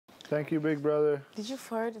Thank you, big brother. Did you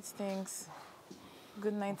fart? It stinks.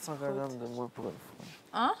 Good night, Fuck, Sport.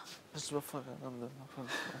 Huh?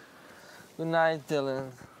 Good night,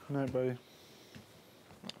 Dylan. Good night, buddy.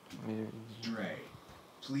 Dre,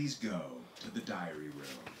 please go to the diary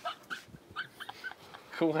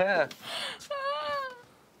room. Where?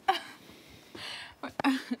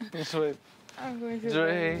 Just wait. I'm going to the Dre.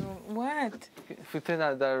 diary room. What? If we take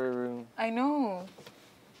that diary room. I know.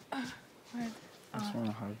 What? I just want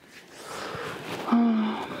to hug.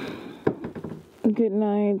 Good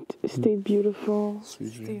night. Stay beautiful.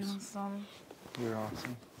 Sweet Stay dreams. awesome. You're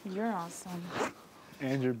awesome. You're awesome.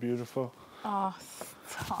 And you're beautiful. Oh,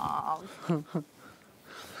 stop.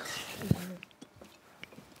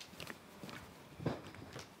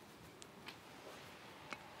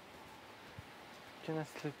 Can I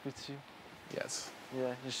sleep with you? Yes.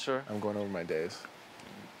 Yeah, you sure? I'm going over my days.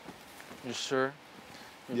 You sure?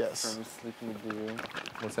 You Yes. prefer me to sleep in the blue room?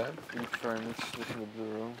 What's that? You prefer me to sleep in the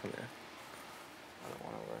blue room? Come here. I don't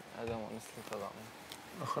want to work. I don't want to sleep alone.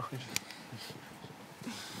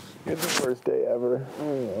 You're the worst day ever.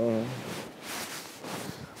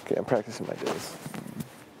 Okay, I'm practicing my days.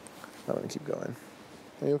 I'm gonna keep going.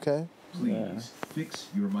 Are you okay? Please fix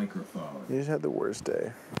your microphone. You just had the worst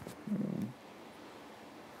day.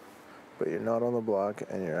 But you're not on the block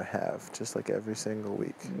and you're a half, just like every single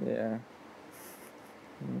week. Yeah.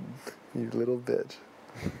 You little bitch.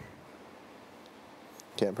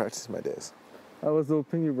 Can't practice my days. I was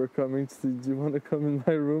hoping you were coming to see, do you want to come in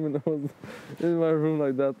my room? And I was in my room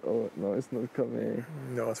like that. Oh, no, it's not coming.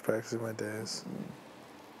 No, it's practicing my days.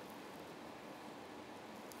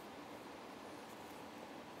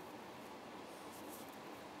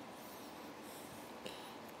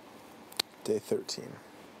 Day 13.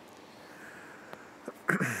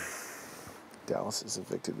 Dallas is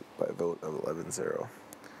evicted by a vote of 11-0.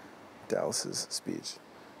 Dallas's speech.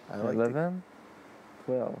 I like 11?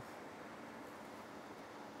 12.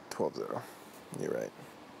 12-0. You're right.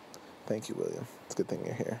 Thank you, William. It's a good thing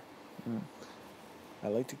you're here. I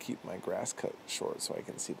like to keep my grass cut short so I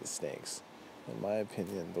can see the snakes. In my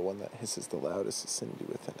opinion, the one that hisses the loudest is Cindy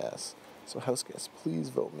with an S. So house guests, please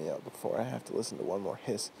vote me out before I have to listen to one more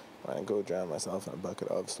hiss when I go drown myself in a bucket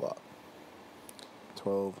of slop.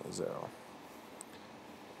 12-0.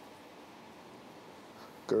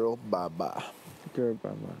 Girl, bye-bye. Girl,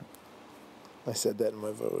 bye-bye. I said that in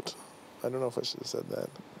my vote. I don't know if I should have said that.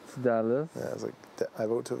 It's Dallas. Yeah, I was like, I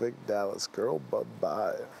vote to evict Dallas. Girl,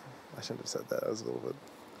 bye-bye. I shouldn't have said that. I was a little bit...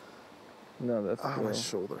 No, that's Oh, girl. my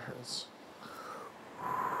shoulder hurts.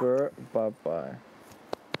 Girl, bye-bye.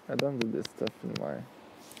 I don't do this stuff in my...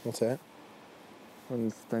 What's that? When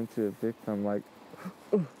it's time to evict, I'm like...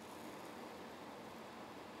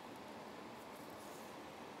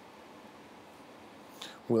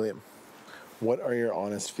 William, what are your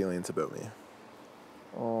honest feelings about me?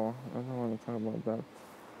 Oh, I don't want to talk about that.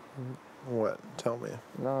 What? Tell me.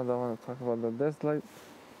 No, I don't want to talk about that. There's like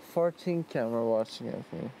 14 camera watching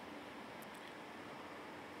at me.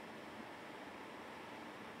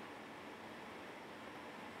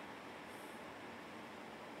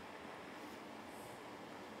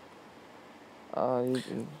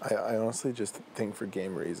 I honestly just think for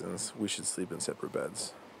game reasons, we should sleep in separate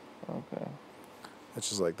beds. Okay. It's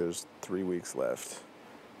just like there's 3 weeks left.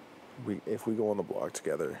 If we go on the block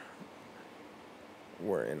together,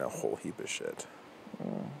 we're in a whole heap of shit.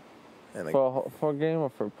 And like, For game or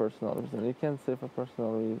for personal reason? You can't say for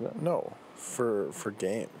personal reason. no, for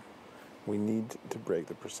game, we need to break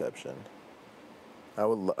the perception. I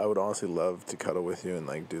would honestly love to cuddle with you and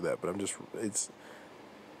like do that, but it's.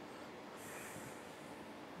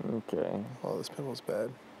 Okay. Oh, this pimple's bad.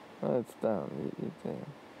 No, it's down. You can.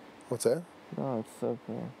 What's that? No, it's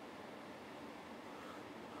okay.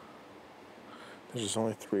 There's just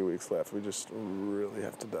only 3 weeks left. We just really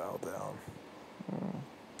have to dial down.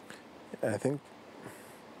 And I think...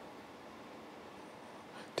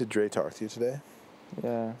 Did Dre talk to you today?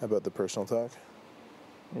 Yeah. About the personal talk?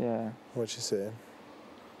 Yeah. What'd she say?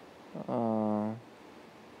 I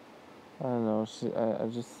don't know. I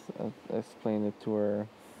just explained it to her,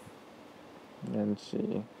 and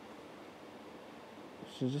she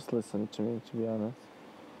just listened to me, to be honest.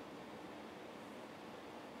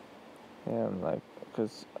 And like,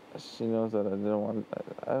 cause she knows that I don't know,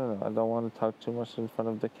 I don't want to talk too much in front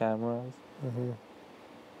of the cameras. Mm-hmm.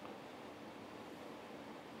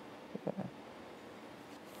 Yeah.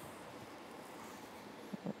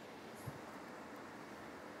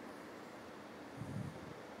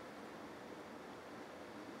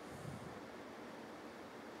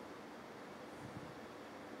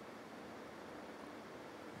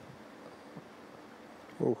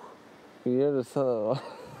 Ooh. You hear the sound?